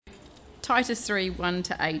Titus 3,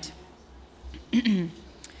 1-8.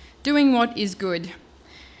 Doing what is good.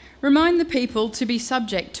 Remind the people to be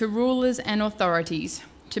subject to rulers and authorities,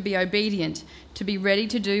 to be obedient, to be ready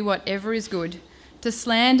to do whatever is good, to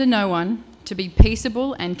slander no one, to be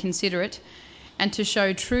peaceable and considerate, and to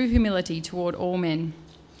show true humility toward all men.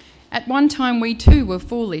 At one time we too were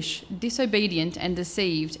foolish, disobedient and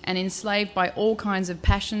deceived, and enslaved by all kinds of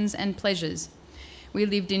passions and pleasures. We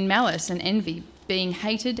lived in malice and envy, being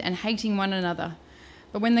hated and hating one another.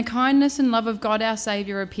 But when the kindness and love of God our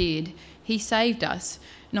Saviour appeared, he saved us,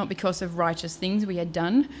 not because of righteous things we had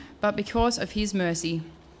done, but because of his mercy.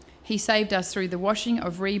 He saved us through the washing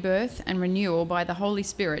of rebirth and renewal by the Holy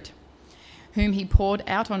Spirit, whom he poured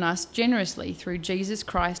out on us generously through Jesus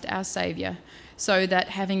Christ our Saviour, so that,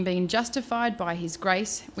 having been justified by his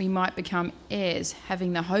grace, we might become heirs,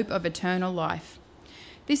 having the hope of eternal life.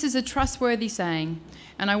 This is a trustworthy saying,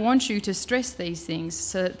 and I want you to stress these things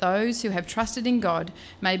so that those who have trusted in God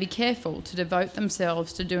may be careful to devote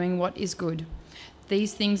themselves to doing what is good.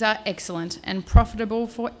 These things are excellent and profitable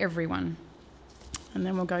for everyone. And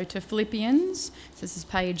then we'll go to Philippians. So this is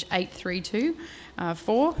page 832,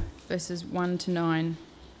 4, verses 1-9.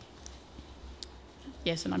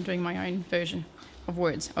 Yes, and I'm doing my own version of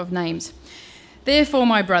words, of names. Therefore,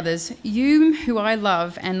 my brothers, you who I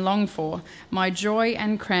love and long for, my joy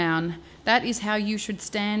and crown, that is how you should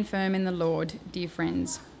stand firm in the Lord, dear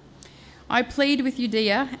friends. I plead with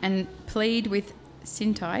Judea and plead with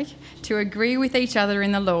Syntyche to agree with each other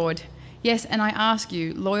in the Lord. Yes, and I ask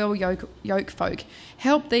you, loyal yoke folk,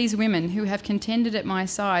 help these women who have contended at my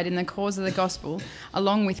side in the cause of the gospel,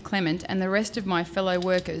 along with Clement and the rest of my fellow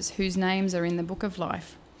workers whose names are in the book of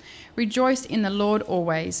life. Rejoice in the Lord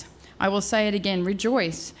always. I will say it again,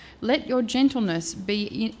 rejoice. Let your gentleness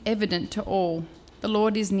be evident to all. The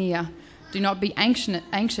Lord is near. Do not be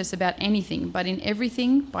anxious about anything, but in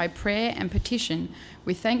everything, by prayer and petition,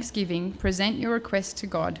 with thanksgiving, present your requests to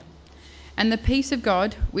God. And the peace of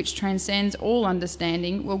God, which transcends all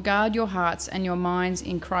understanding, will guard your hearts and your minds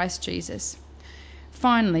in Christ Jesus.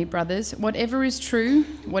 Finally, brothers, whatever is true,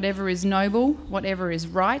 whatever is noble, whatever is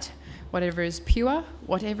right, whatever is pure,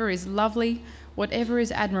 whatever is lovely, whatever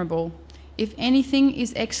is admirable, if anything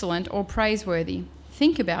is excellent or praiseworthy,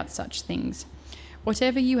 think about such things.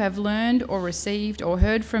 Whatever you have learned or received or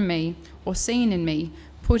heard from me or seen in me,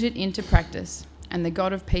 put it into practice, and the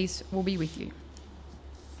God of peace will be with you.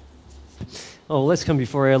 Oh, let's come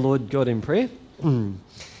before our Lord God in prayer and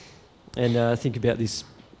think about this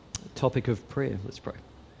topic of prayer. Let's pray.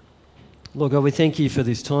 Lord God, we thank you for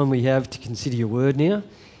this time we have to consider your word now.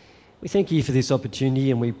 We thank you for this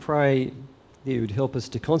opportunity, and we pray that you would help us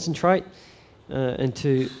to concentrate and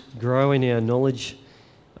to grow in our knowledge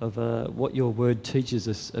of what your word teaches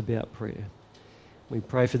us about prayer. We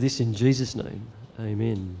pray for this in Jesus' name.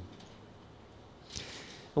 Amen.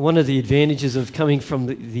 One of the advantages of coming from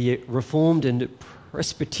the Reformed and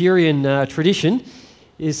Presbyterian tradition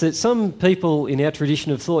is that some people in our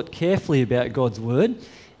tradition have thought carefully about God's word,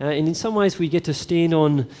 and in some ways we get to stand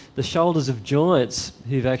on the shoulders of giants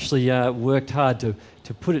who've actually worked hard to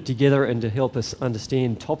put it together and to help us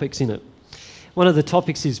understand topics in it. One of the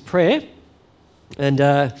topics is prayer,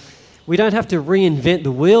 and we don't have to reinvent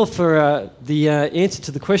the wheel for the answer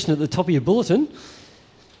to the question at the top of your bulletin.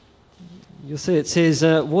 You'll see it says,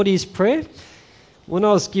 what is prayer? When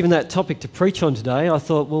I was given that topic to preach on today, I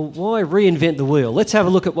thought, well, why reinvent the wheel? Let's have a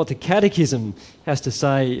look at what the Catechism has to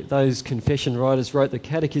say. Those confession writers wrote the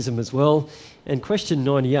Catechism as well. And question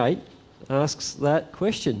 98 asks that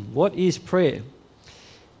question. What is prayer?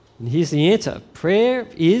 And here's the answer. Prayer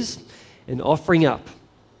is an offering up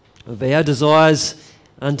of our desires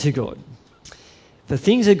unto God, for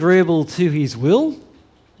things agreeable to his will,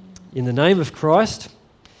 in the name of Christ,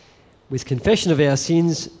 with confession of our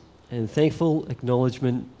sins and thankful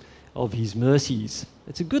acknowledgement of his mercies.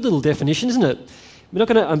 It's a good little definition, isn't it? We're not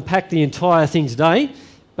going to unpack the entire thing today,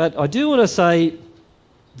 but I do want to say,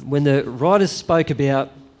 when the writers spoke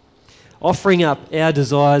about offering up our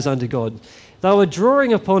desires unto God, they were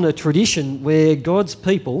drawing upon a tradition where God's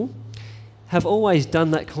people have always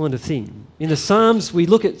done that kind of thing. In the Psalms, we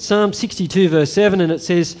look at Psalm 62 verse 7, and it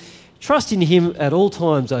says, "Trust in him at all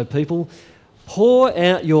times, O people. Pour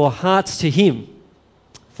out your hearts to him,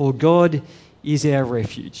 for God is our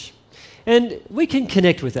refuge." And we can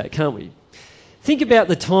connect with that, can't we? Think about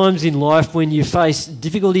the times in life when you face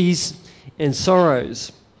difficulties and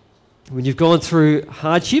sorrows, when you've gone through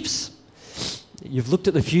hardships, you've looked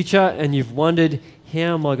at the future and you've wondered,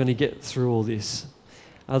 how am I going to get through all this?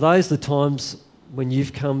 Are those the times when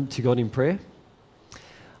you've come to God in prayer?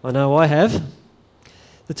 I know I have.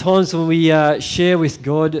 The times when we share with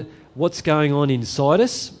God what's going on inside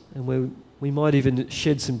us and we might even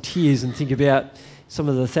shed some tears and think about some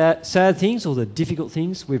of the sad things or the difficult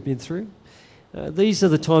things we've been through. These are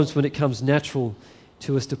the times when it comes natural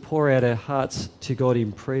to us to pour out our hearts to God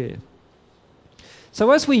in prayer.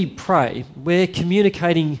 So as we pray, we're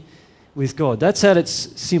communicating with God. That's at its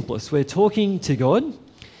simplest. We're talking to God,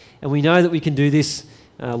 and we know that we can do this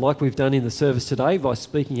like we've done in the service today by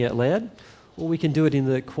speaking out loud, or we can do it in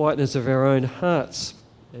the quietness of our own hearts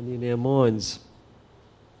and in our minds.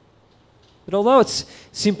 But although it's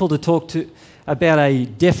simple to talk about a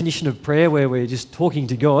definition of prayer where we're just talking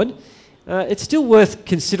to God, it's still worth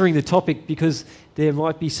considering the topic because there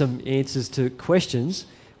might be some answers to questions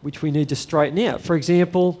which we need to straighten out. For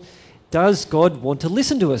example, does God want to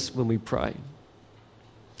listen to us when we pray?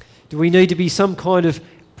 Do we need to be some kind of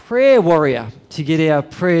prayer warrior to get our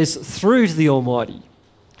prayers through to the Almighty?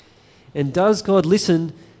 And does God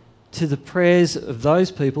listen to the prayers of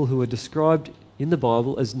those people who are described in the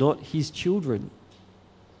Bible as not his children?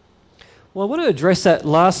 Well, I want to address that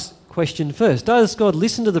last question first. Does God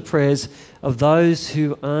listen to the prayers of those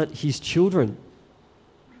who aren't his children?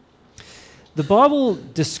 The Bible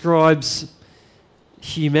describes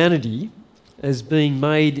humanity as being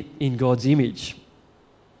made in God's image,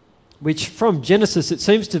 which from Genesis it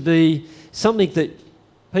seems to be something that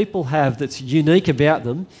people have that's unique about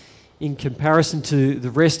them in comparison to the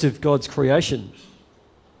rest of God's creation.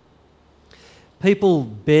 People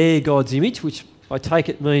bear God's image, which I take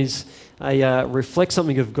it means they reflect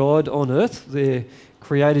something of God on earth. They're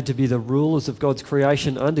created to be the rulers of God's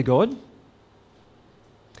creation under God.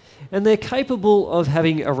 And they're capable of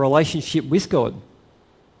having a relationship with God.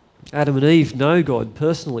 Adam and Eve know God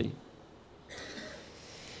personally.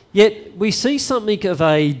 Yet we see something of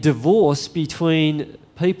a divorce between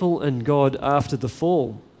people and God after the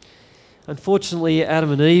fall. Unfortunately,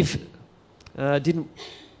 Adam and Eve didn't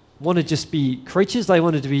want to just be creatures. They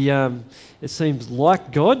wanted to be, it seems,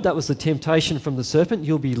 like God. That was the temptation from the serpent.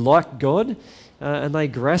 You'll be like God. And they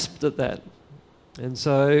grasped at that. And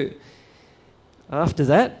so after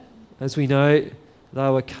that, as we know, they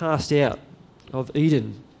were cast out of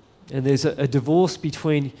Eden. And there's a divorce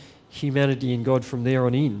between humanity and God from there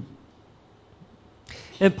on in.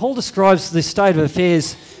 And Paul describes the state of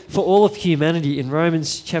affairs for all of humanity in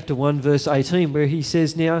Romans chapter 1 verse 18, where he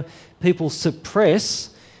says, now people suppress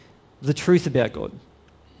the truth about God.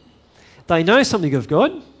 They know something of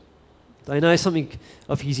God. They know something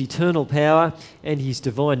of his eternal power and his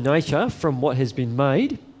divine nature from what has been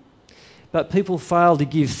made. But people fail to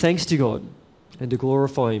give thanks to God and to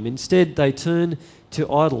glorify him. Instead, they turn to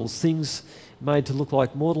idols, things made to look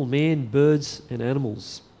like mortal man, birds and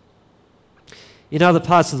animals. In other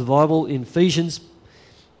parts of the Bible, in Ephesians,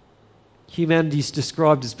 humanity is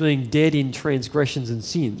described as being dead in transgressions and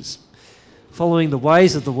sins, following the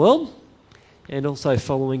ways of the world and also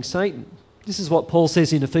following Satan. This is what Paul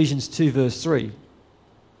says in Ephesians 2 verse 3.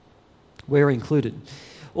 We're included.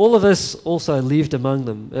 All of us also lived among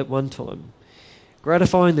them at one time,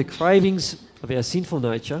 gratifying the cravings of our sinful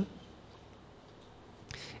nature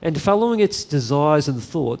and following its desires and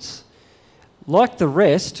thoughts. Like the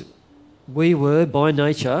rest, we were by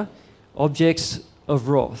nature objects of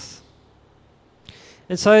wrath.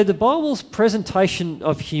 And so the Bible's presentation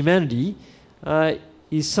of humanity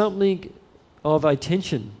is something of a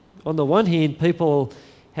tension. On the one hand, people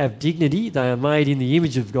have dignity. They are made in the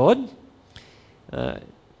image of God.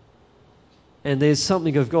 And there's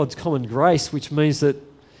something of God's common grace, which means that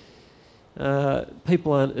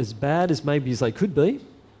people aren't as bad as maybe as they could be.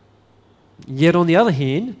 Yet on the other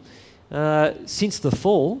hand, since the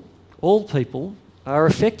fall, all people are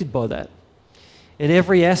affected by that. And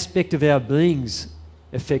every aspect of our being's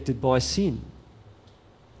affected by sin.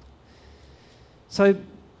 So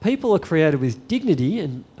people are created with dignity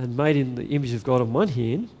and made in the image of God on one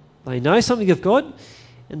hand. They know something of God,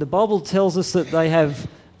 and the Bible tells us that they have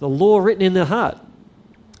the law written in their heart.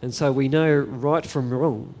 And so we know right from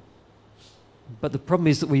wrong. But the problem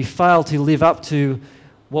is that we fail to live up to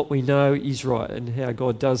what we know is right and how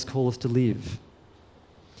God does call us to live.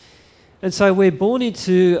 And so we're born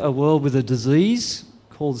into a world with a disease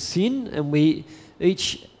called sin, and we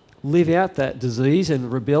each live out that disease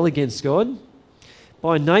and rebel against God.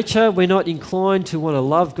 By nature, we're not inclined to want to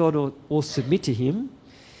love God or submit to him.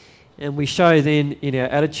 And we show then in our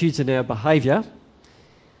attitudes and our behaviour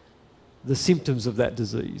the symptoms of that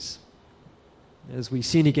disease as we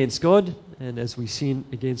sin against God and as we sin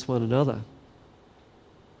against one another.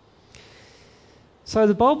 So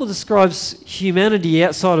the Bible describes humanity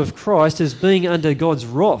outside of Christ as being under God's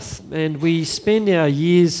wrath, and we spend our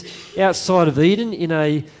years outside of Eden in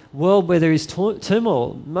a world where there is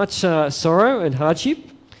turmoil, much sorrow and hardship.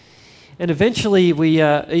 And eventually we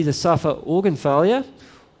either suffer organ failure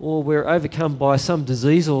or we're overcome by some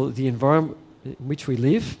disease or the environment in which we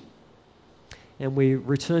live, and we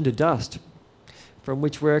return to dust from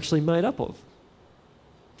which we're actually made up of.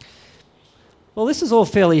 Well, this is all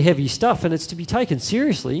fairly heavy stuff, and it's to be taken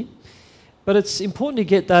seriously, but it's important to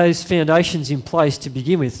get those foundations in place to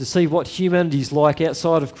begin with, to see what humanity's like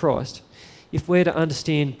outside of Christ, if we're to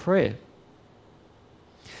understand prayer.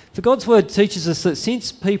 For God's word teaches us that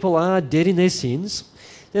since people are dead in their sins,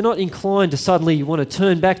 they're not inclined to suddenly want to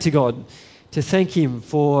turn back to God, to thank Him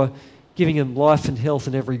for giving them life and health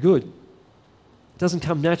and every good. It doesn't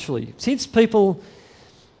come naturally. Since people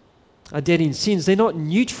are dead in sins, they're not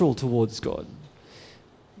neutral towards God.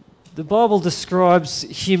 The Bible describes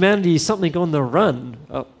humanity as something on the run,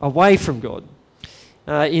 away from God.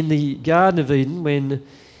 In the Garden of Eden, when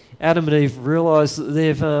Adam and Eve realised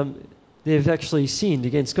that they've actually sinned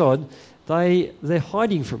against God, they're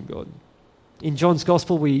hiding from God. In John's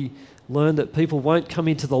Gospel, we learn that people won't come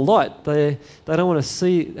into the light. They don't want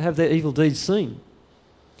to have their evil deeds seen.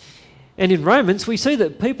 And in Romans, we see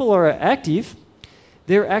that people are active.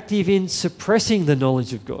 They're active in suppressing the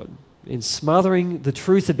knowledge of God, in smothering the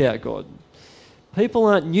truth about God. People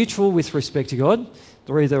aren't neutral with respect to God.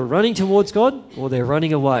 They're either running towards God or they're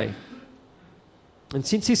running away. And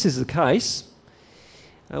since this is the case,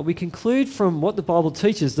 we conclude from what the Bible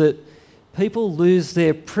teaches that people lose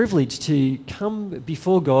their privilege to come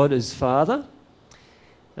before God as Father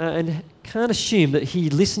and can't assume that He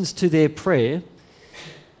listens to their prayer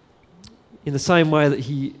in the same way that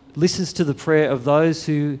He listens to the prayer of those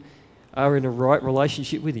who are in a right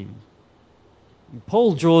relationship with Him.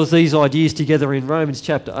 Paul draws these ideas together in Romans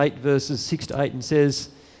chapter 8, verses 6 to 8, and says,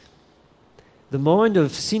 "The mind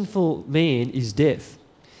of sinful man is death,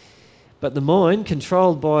 but the mind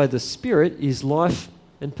controlled by the Spirit is life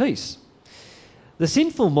and peace. The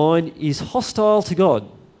sinful mind is hostile to God.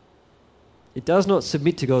 It does not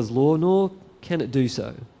submit to God's law, nor can it do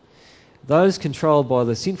so. Those controlled by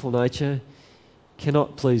the sinful nature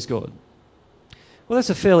cannot please God." Well,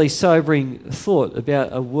 that's a fairly sobering thought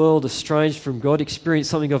about a world estranged from God, experience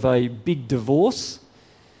something of a big divorce.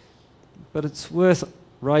 But it's worth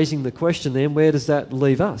raising the question then, where does that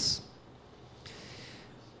leave us?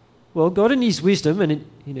 Well, God in His wisdom and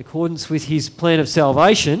in accordance with His plan of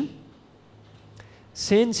salvation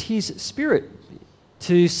sends His Spirit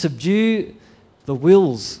to subdue the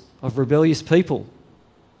wills of rebellious people,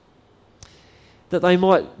 that they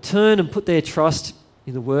might turn and put their trust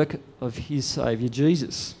in the work of His Saviour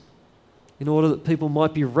Jesus, in order that people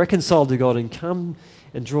might be reconciled to God and come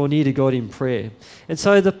and draw near to God in prayer. And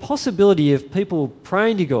so the possibility of people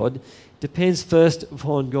praying to God depends first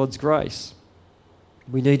upon God's grace.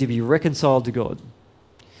 We need to be reconciled to God.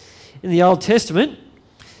 In the Old Testament,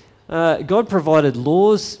 God provided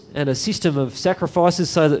laws and a system of sacrifices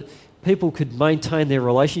so that people could maintain their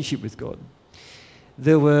relationship with God.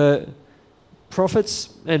 There were prophets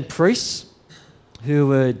and priests who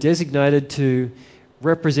were designated to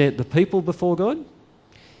represent the people before God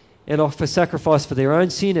and offer sacrifice for their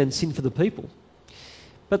own sin and sin for the people.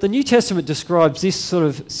 But the New Testament describes this sort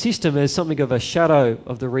of system as something of a shadow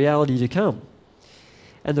of the reality to come.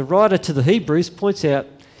 And the writer to the Hebrews points out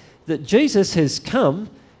that Jesus has come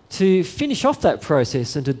to finish off that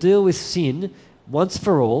process and to deal with sin once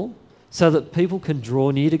for all so that people can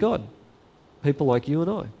draw near to God, people like you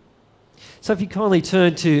and I. So if you kindly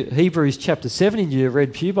turn to Hebrews chapter 7 in your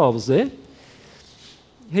red pew Bibles there.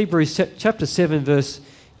 Hebrews chapter 7 verse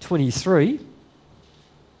 23.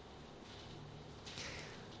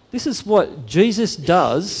 This is what Jesus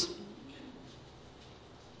does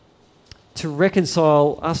to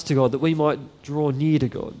reconcile us to God, that we might draw near to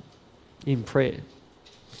God in prayer.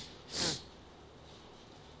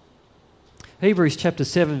 Hebrews chapter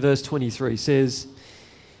 7 verse 23 says,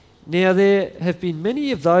 "Now there have been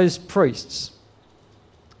many of those priests,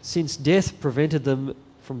 since death prevented them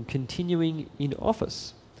from continuing in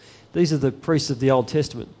office." These are the priests of the Old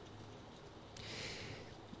Testament.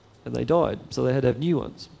 And they died, so they had to have new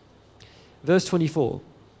ones. Verse 24,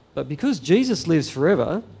 "But because Jesus lives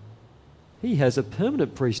forever, He has a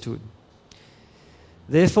permanent priesthood.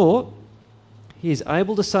 Therefore, He is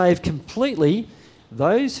able to save completely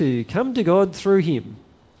those who come to God through Him,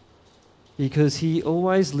 because He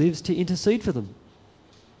always lives to intercede for them."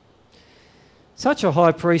 Such a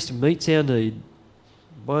high priest meets our need,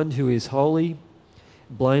 one who is holy,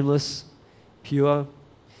 blameless, pure,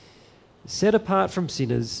 set apart from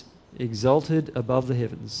sinners, exalted above the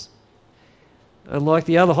heavens. Unlike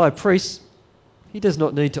the other high priests, He does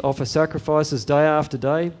not need to offer sacrifices day after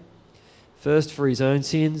day, first for His own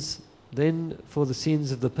sins, then for the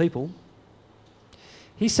sins of the people.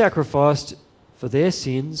 He sacrificed for their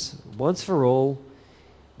sins once for all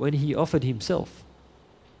when he offered himself.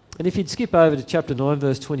 And if you'd skip over to chapter 9,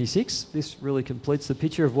 verse 26, this really completes the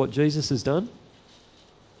picture of what Jesus has done.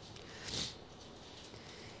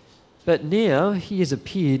 But now he has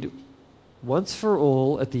appeared once for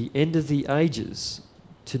all at the end of the ages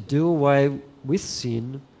to do away with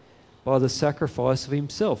sin by the sacrifice of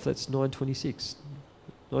himself. That's 9:26.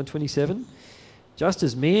 9:27. Just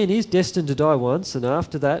as man is destined to die once and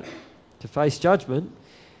after that to face judgment,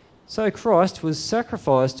 so Christ was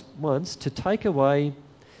sacrificed once to take away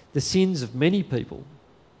the sins of many people.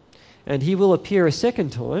 And he will appear a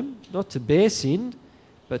second time, not to bear sin,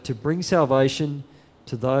 but to bring salvation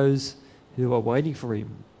to those who are waiting for him.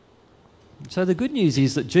 So the good news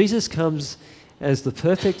is that Jesus comes as the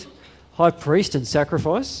perfect high priest and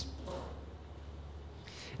sacrifice.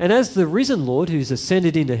 And as the risen Lord who's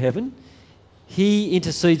ascended into heaven, he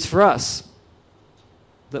intercedes for us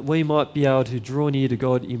that we might be able to draw near to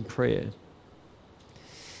God in prayer.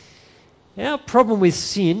 Our problem with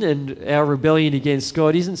sin and our rebellion against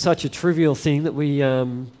God isn't such a trivial thing that we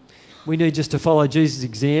need just to follow Jesus'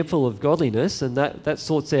 example of godliness and that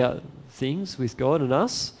sorts out things with God and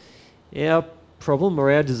us. Our problem or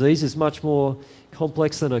our disease is much more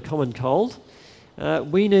complex than a common cold.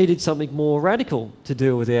 We needed something more radical to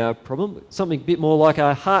deal with our problem, something a bit more like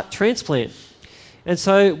a heart transplant. And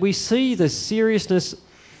so we see the seriousness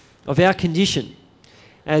of our condition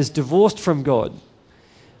as divorced from God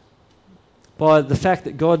by the fact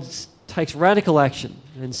that God takes radical action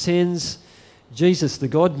and sends Jesus, the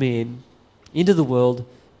God-man, into the world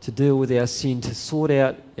to deal with our sin, to sort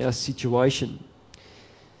out our situation.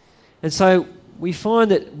 And so we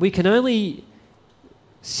find that we can only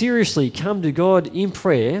seriously come to God in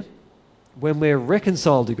prayer when we're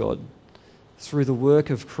reconciled to God through the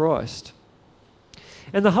work of Christ.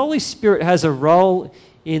 And the Holy Spirit has a role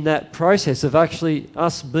in that process of actually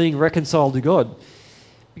us being reconciled to God.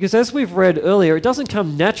 Because as we've read earlier, it doesn't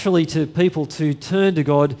come naturally to people to turn to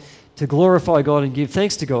God, to glorify God and give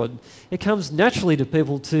thanks to God. It comes naturally to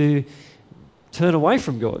people to turn away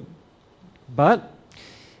from God. But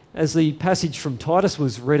as the passage from Titus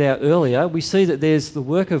was read out earlier, we see that there's the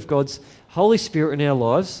work of God's Holy Spirit in our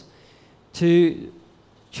lives to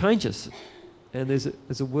change us. And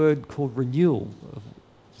there's a word called renewal.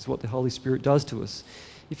 Is what the Holy Spirit does to us.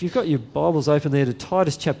 If you've got your Bibles open there to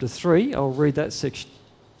Titus chapter 3, I'll read that section.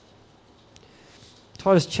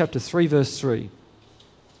 Titus chapter 3, verse 3.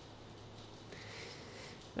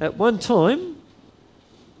 At one time,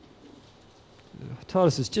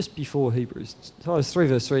 Titus is just before Hebrews. Titus 3,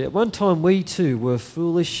 verse 3. At one time we too were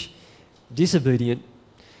foolish, disobedient,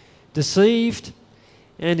 deceived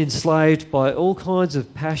and enslaved by all kinds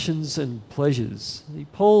of passions and pleasures.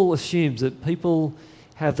 Paul assumes that people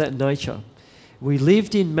have that nature. We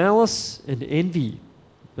lived in malice and envy,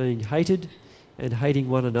 being hated and hating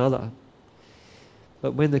one another.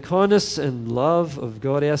 But when the kindness and love of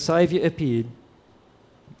God our Saviour appeared,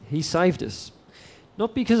 he saved us,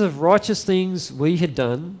 not because of righteous things we had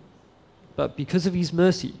done, but because of his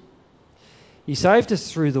mercy. He saved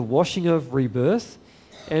us through the washing of rebirth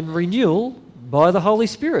and renewal by the Holy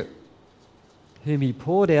Spirit, whom he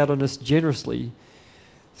poured out on us generously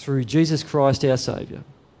through Jesus Christ our Saviour,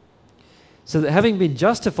 so that having been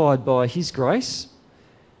justified by his grace,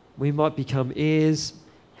 we might become heirs,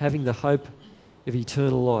 having the hope of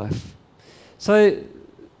eternal life. So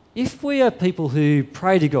if we are people who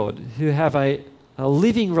pray to God, who have a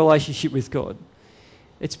living relationship with God,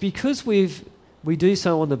 it's because we do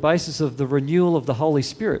so on the basis of the renewal of the Holy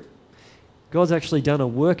Spirit. God's actually done a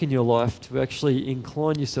work in your life to actually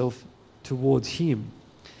incline yourself towards him.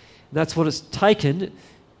 And that's what it's taken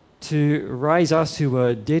to raise us who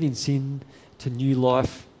are dead in sin to new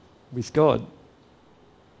life with God.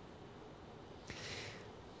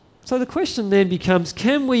 So the question then becomes,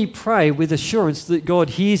 can we pray with assurance that God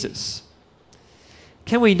hears us?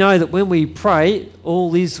 Can we know that when we pray,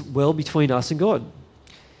 all is well between us and God?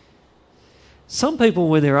 Some people,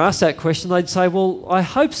 when they're asked that question, they'd say, well, I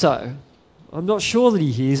hope so. I'm not sure that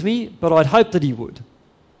he hears me, but I'd hope that he would.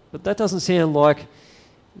 But that doesn't sound like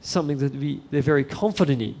something that they're very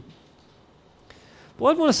confident in.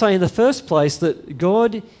 Well, I'd want to say in the first place that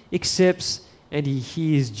God accepts and he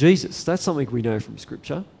hears Jesus. That's something we know from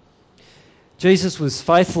Scripture. Jesus was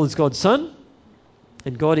faithful as God's Son,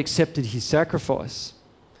 and God accepted his sacrifice.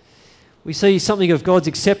 We see something of God's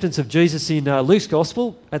acceptance of Jesus in Luke's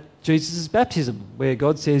Gospel at Jesus' baptism, where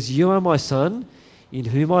God says, "You are my Son, in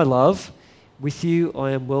whom I love. With you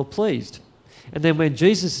I am well pleased." And then when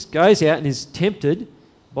Jesus goes out and is tempted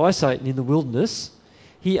by Satan in the wilderness,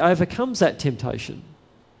 he overcomes that temptation.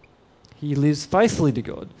 He lives faithfully to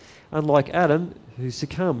God, unlike Adam, who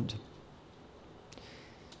succumbed.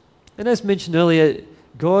 And as mentioned earlier,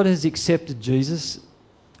 God has accepted Jesus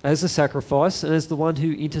as a sacrifice and as the one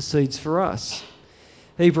who intercedes for us.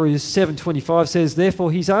 Hebrews 7:25 says,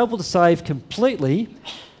 "Therefore he's able to save completely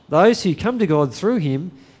those who come to God through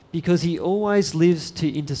him, because he always lives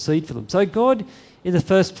to intercede for them." So God, in the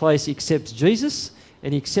first place, accepts Jesus,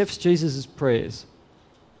 and he accepts Jesus' prayers.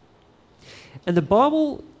 And the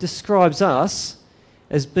Bible describes us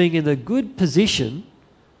as being in the good position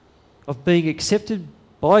of being accepted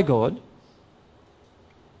by God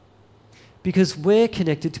because we're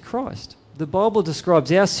connected to Christ. The Bible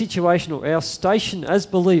describes our situation or our station as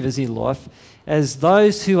believers in life as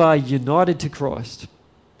those who are united to Christ.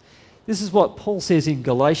 This is what Paul says in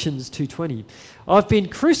Galatians 2:20. "I've been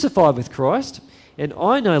crucified with Christ, and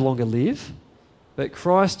I no longer live, but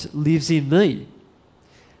Christ lives in me.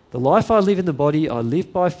 The life I live in the body, I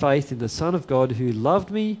live by faith in the Son of God who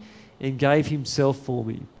loved me and gave himself for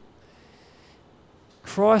me."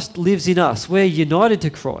 Christ lives in us. We're united to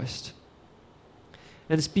Christ.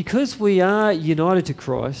 And it's because we are united to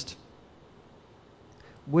Christ,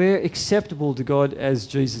 we're acceptable to God as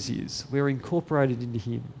Jesus is. We're incorporated into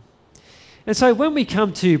him. And so when we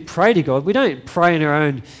come to pray to God, we don't pray in our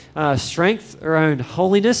own strength, our own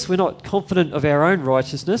holiness. We're not confident of our own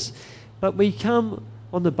righteousness, but we come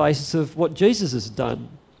on the basis of what Jesus has done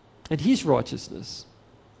and his righteousness.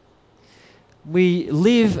 We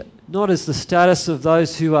live not as the status of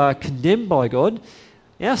those who are condemned by God.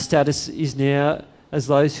 Our status is now as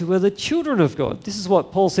those who are the children of God. This is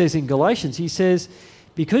what Paul says in Galatians. He says,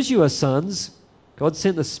 "Because you are sons, God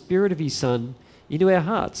sent the Spirit of his Son into our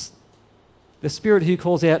hearts, the Spirit who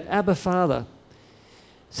calls out, 'Abba, Father.'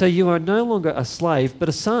 So you are no longer a slave, but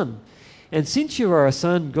a son. And since you are a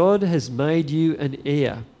son, God has made you an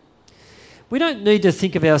heir." We don't need to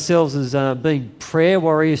think of ourselves as being prayer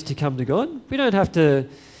warriors to come to God. We don't have to,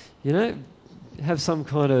 have some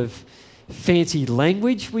kind of fancy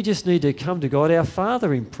language. We just need to come to God, our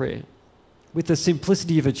Father, in prayer, with the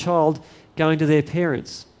simplicity of a child going to their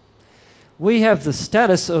parents. We have the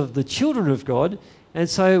status of the children of God, and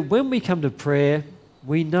so when we come to prayer,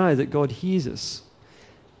 we know that God hears us.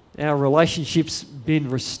 Our relationship's been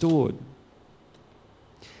restored.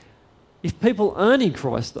 If people aren't in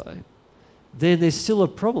Christ, though, then there's still a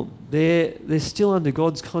problem. They're still under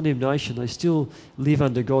God's condemnation. They still live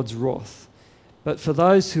under God's wrath. But for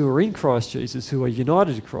those who are in Christ Jesus, who are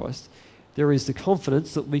united to Christ, there is the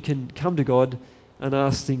confidence that we can come to God and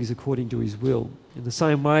ask things according to his will, in the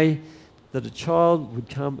same way that a child would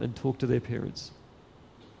come and talk to their parents.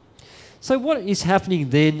 So what is happening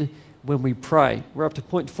then when we pray? We're up to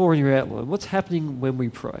point 4 in your outline. What's happening when we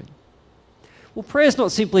pray? Well, prayer is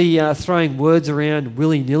not simply throwing words around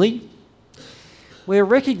willy-nilly. We're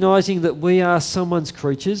recognising that we are someone's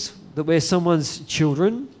creatures, that we're someone's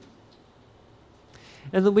children,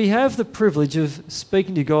 and that we have the privilege of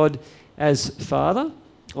speaking to God as Father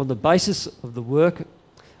on the basis of the work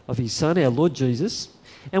of his Son, our Lord Jesus,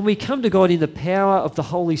 and we come to God in the power of the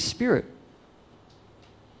Holy Spirit.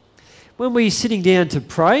 When we're sitting down to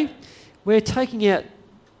pray, we're taking out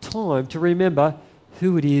time to remember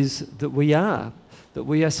who it is that we are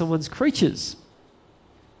someone's creatures.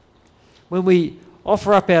 When we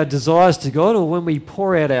offer up our desires to God, or when we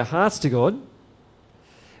pour out our hearts to God,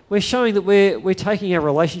 we're showing that we're taking our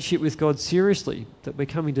relationship with God seriously, that we're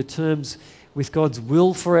coming to terms with God's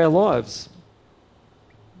will for our lives,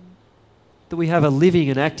 that we have a living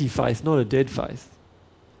and active faith, not a dead faith.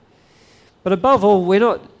 But above all, we're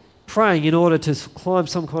not praying in order to climb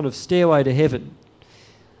some kind of stairway to heaven.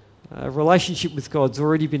 A relationship with God's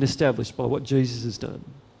already been established by what Jesus has done.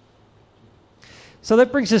 So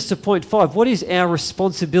that brings us to point 5. What is our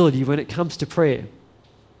responsibility when it comes to prayer?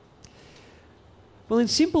 Well, in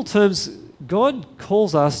simple terms, God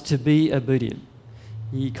calls us to be obedient.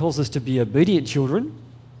 He calls us to be obedient children.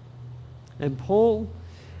 And Paul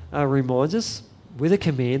reminds us with a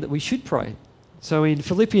command that we should pray. So in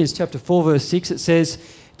Philippians chapter 4, verse 6, it says,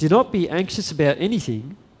 "Do not be anxious about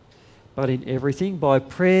anything, but in everything, by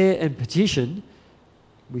prayer and petition,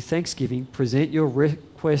 with thanksgiving, present your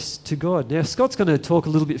requests to God." Now, Scott's going to talk a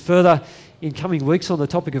little bit further in coming weeks on the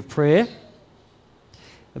topic of prayer,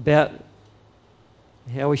 about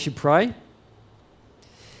how we should pray.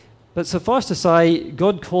 But suffice to say,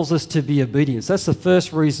 God calls us to be obedient. That's the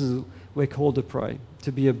first reason we're called to pray,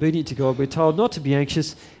 to be obedient to God. We're told not to be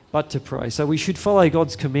anxious, but to pray. So we should follow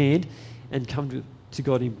God's command and come to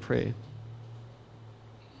God in prayer.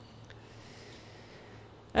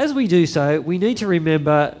 As we do so, we need to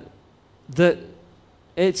remember that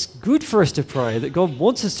it's good for us to pray, that God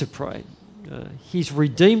wants us to pray. He's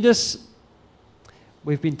redeemed us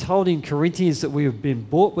We've been told in Corinthians that we have been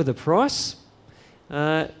bought with a price,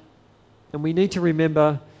 and we need to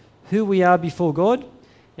remember who we are before God,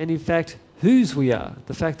 and in fact, whose we are,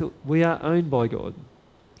 the fact that we are owned by God.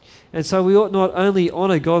 And so we ought not only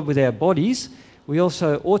honour God with our bodies, we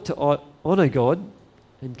also ought to honour God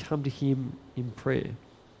and come to Him in prayer.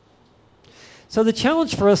 So the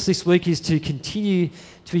challenge for us this week is to continue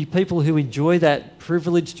to be people who enjoy that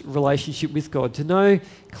privileged relationship with God, to know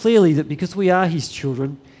clearly that because we are His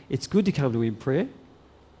children, it's good to come to Him in prayer.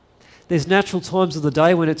 There's natural times of the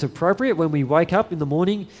day when it's appropriate, when we wake up in the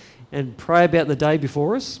morning and pray about the day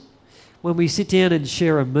before us, when we sit down and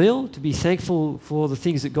share a meal to be thankful for the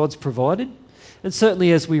things that God's provided, and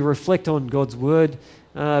certainly as we reflect on God's word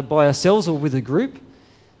by ourselves or with a group.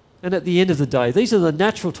 And at the end of the day, these are the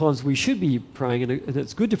natural times we should be praying, and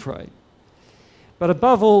it's good to pray. But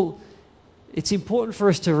above all, it's important for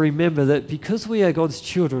us to remember that because we are God's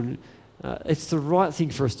children, it's the right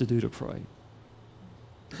thing for us to do to pray.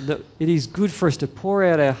 That it is good for us to pour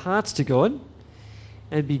out our hearts to God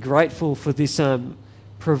and be grateful for this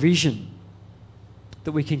provision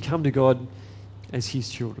that we can come to God as His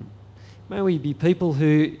children. May we be people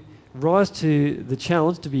who rise to the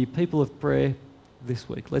challenge to be people of prayer this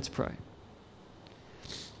week. Let's pray.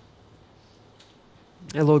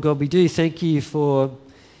 Our Lord God, we do thank You for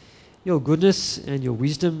Your goodness and Your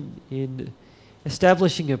wisdom in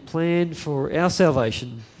establishing a plan for our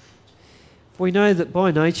salvation. For we know that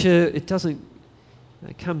by nature it doesn't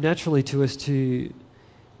come naturally to us to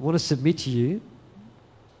want to submit to You,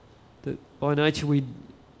 that by nature we'd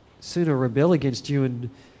sooner rebel against You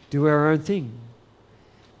and do our own thing.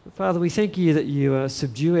 But Father, we thank You that You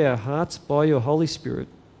subdue our hearts by Your Holy Spirit.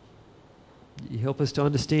 You help us to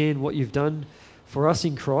understand what You've done for us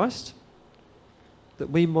in Christ, that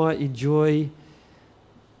we might enjoy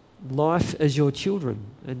life as Your children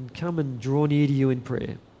and come and draw near to You in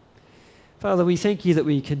prayer. Father, we thank You that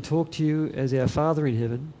we can talk to You as our Father in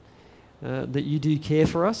heaven, that You do care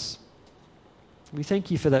for us. We thank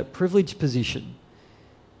You for that privileged position.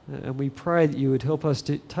 And we pray that You would help us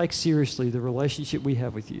to take seriously the relationship we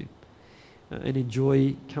have with You and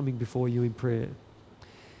enjoy coming before You in prayer.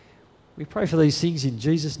 We pray for these things in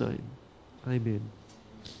Jesus' name. Amen.